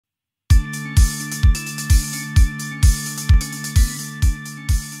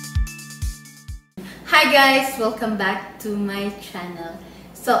Hi guys, welcome back to my channel.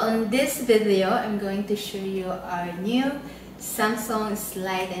 So on this video, I'm going to show you our new Samsung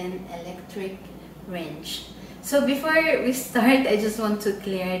slide-in electric range. So before we start, I just want to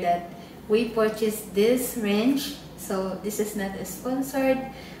clear that we purchased this range. So this is not a sponsored.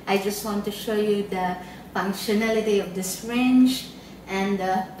 I just want to show you the functionality of this range and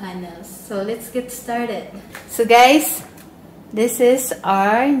the panels. So let's get started. So guys, this is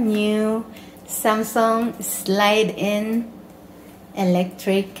our new Samsung slide-in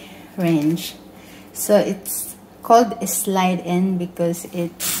electric range. So it's called slide-in because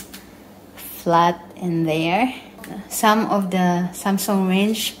it's flat in there. Some of the Samsung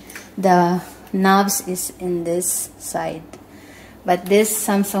range, the knobs is in this side, but this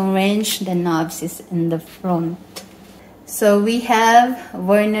Samsung range, the knobs is in the front. So we have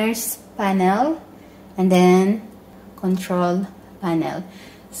Warner's panel and then control panel.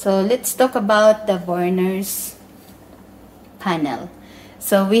 So let's talk about the burners panel.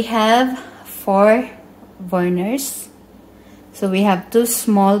 So we have 4 burners. So we have 2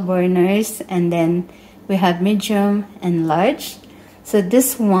 small burners and then we have medium and large. So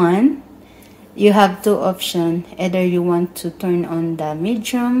this one, you have 2 options. Either you want to turn on the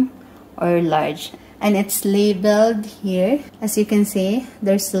medium or large. And it's labeled here. As you can see,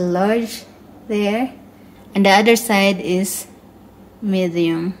 there's a large there. And the other side is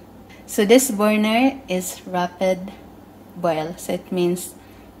medium. So this burner is rapid boil, so it means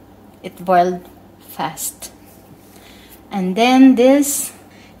it boiled fast. And then this,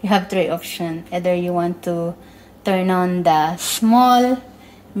 you have 3 options. Either you want to turn on the small,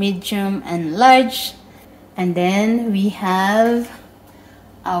 medium and large. And then we have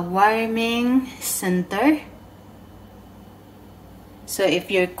a warming center. So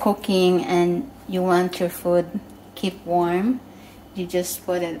if you're cooking and you want your food keep warm, you just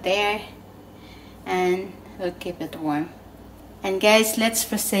put it there and we'll keep it warm. And guys, let's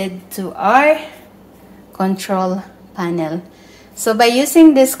proceed to our control panel. So by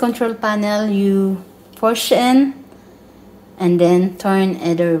using this control panel, you push in and then turn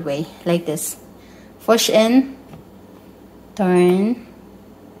either way, like this. Push in, turn.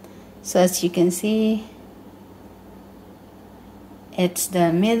 So as you can see, it's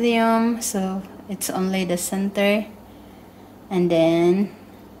the medium, so it's only the center. And then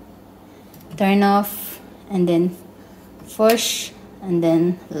turn off and then push and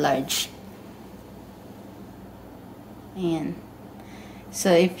then large. And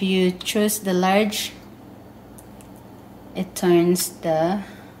so if you choose the large, it turns the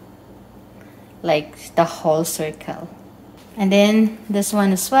whole circle. And then this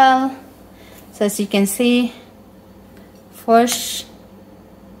one as well. So as you can see, push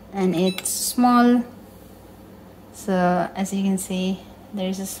and it's small. So as you can see,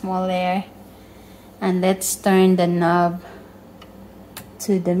 there's a small layer. And let's turn the knob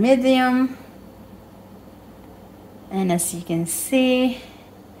to the medium. And as you can see,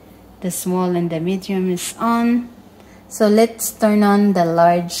 the small and the medium is on. So let's turn on the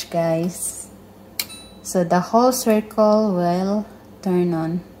large, guys. So the whole circle will turn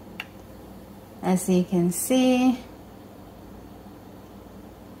on. As you can see.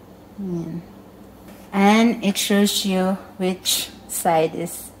 And it shows you which side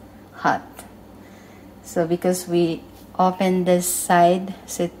is hot. So because we open this side,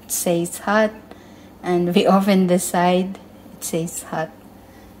 so it says hot, and we open this side, it says hot.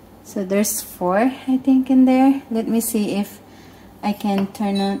 So there's 4, I think, in there. Let me see if I can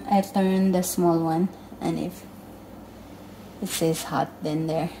turn on. I turn the small one, and if it says hot, then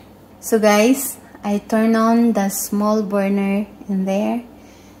there. So guys, I turn on the small burner in there.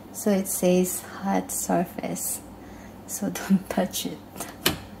 So it says hot surface, so don't touch it.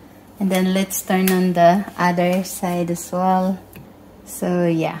 And then let's turn on the other side as well. So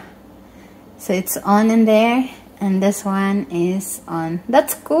yeah, so it's on in there and this one is on.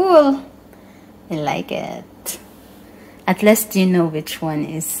 That's cool. I like it. At least you know which one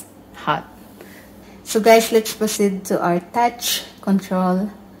is hot. So guys, let's proceed to our touch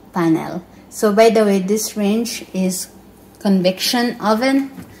control panel. So by the way, this range is convection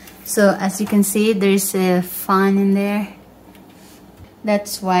oven. So as you can see, there's a fan in there.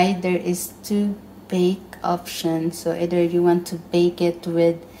 That's why there is 2 bake options. So either you want to bake it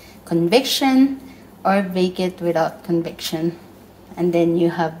with convection or bake it without convection. And then you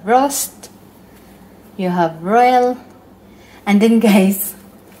have roast, you have broil. And then guys,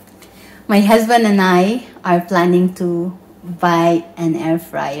 my husband and I are planning to buy an air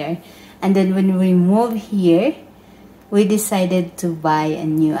fryer. And then when we move here, we decided to buy a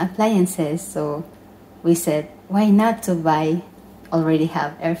new appliances. So we said, why not to buy already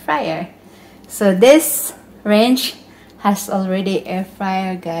have air fryer? So this range has already air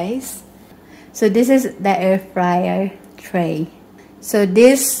fryer, guys. So this is the air fryer tray. So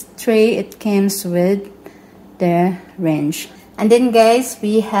this tray, it comes with the range. And then guys,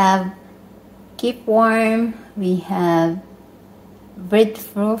 we have keep warm, we have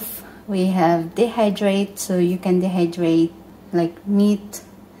breadproof, we have dehydrate, so you can dehydrate like meat,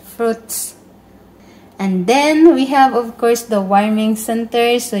 fruits. And then we have, of course, the warming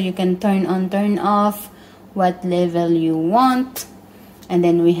center, so you can turn on, turn off, what level you want. And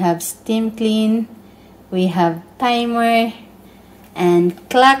then we have steam clean, we have timer, and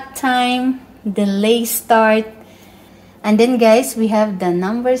clock time, delay start. And then guys, we have the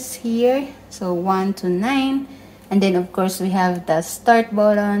numbers here, so 1 to 9. And then of course we have the start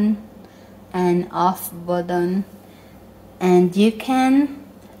button and off button. And you can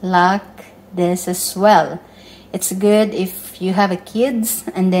lock this as well. It's good if you have a kids,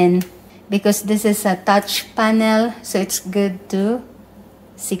 and then because this is a touch panel, so it's good to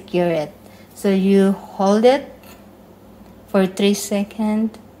secure it. So you hold it for 3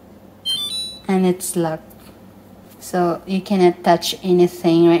 seconds and it's locked. So you cannot touch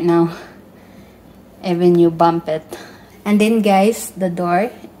anything right now, even you bump it. And then guys, the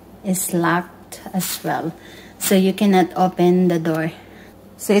door is locked as well, so you cannot open the door.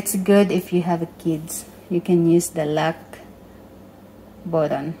 So it's good if you have kids. You can use the lock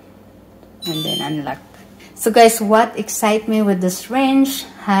button and then unlock. So guys, what excites me with this range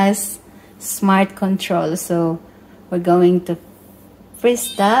has smart control. So we're going to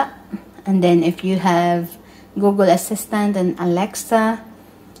press that, and then if you have Google Assistant and Alexa,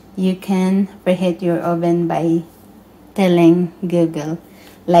 you can preheat your oven by telling Google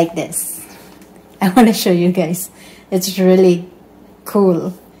like this. I want to show you guys. It's really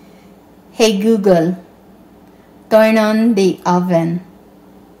cool. Hey Google, turn on the oven.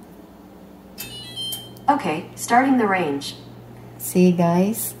 Okay, starting the range. See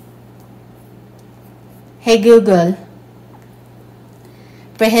guys? Hey Google,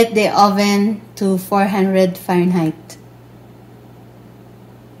 preheat the oven to 400 Fahrenheit.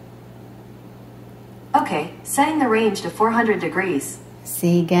 Okay, setting the range to 400 degrees.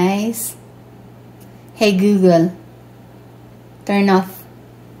 See guys? Hey Google, turn off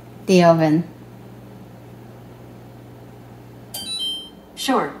the oven.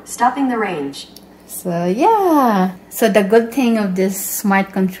 Sure, stopping the range. So yeah, so the good thing of this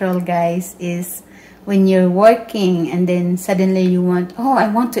smart control guys is when you're working and then suddenly you want, oh, I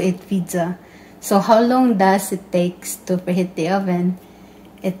want to eat pizza. So how long does it take to preheat the oven?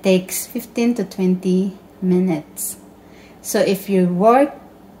 It takes 15 to 20 minutes. So if your work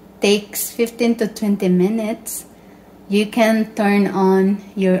takes 15 to 20 minutes, you can turn on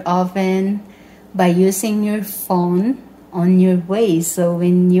your oven by using your phone on your way. So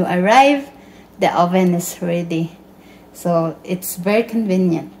when you arrive, the oven is ready. So it's very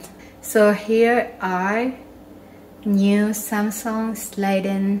convenient. So here are new Samsung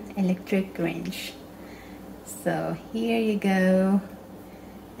slide-in electric range. So here you go,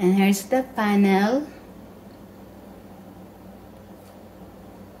 and here's the panel.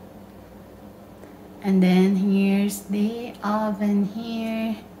 And then here's the oven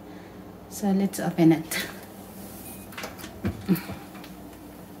here. So let's open it.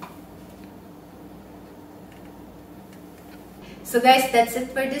 So guys, that's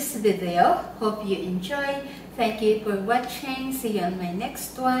it for this video. Hope you enjoy. Thank you for watching. See you on my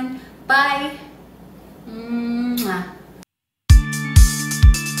next one. Bye. Mwah.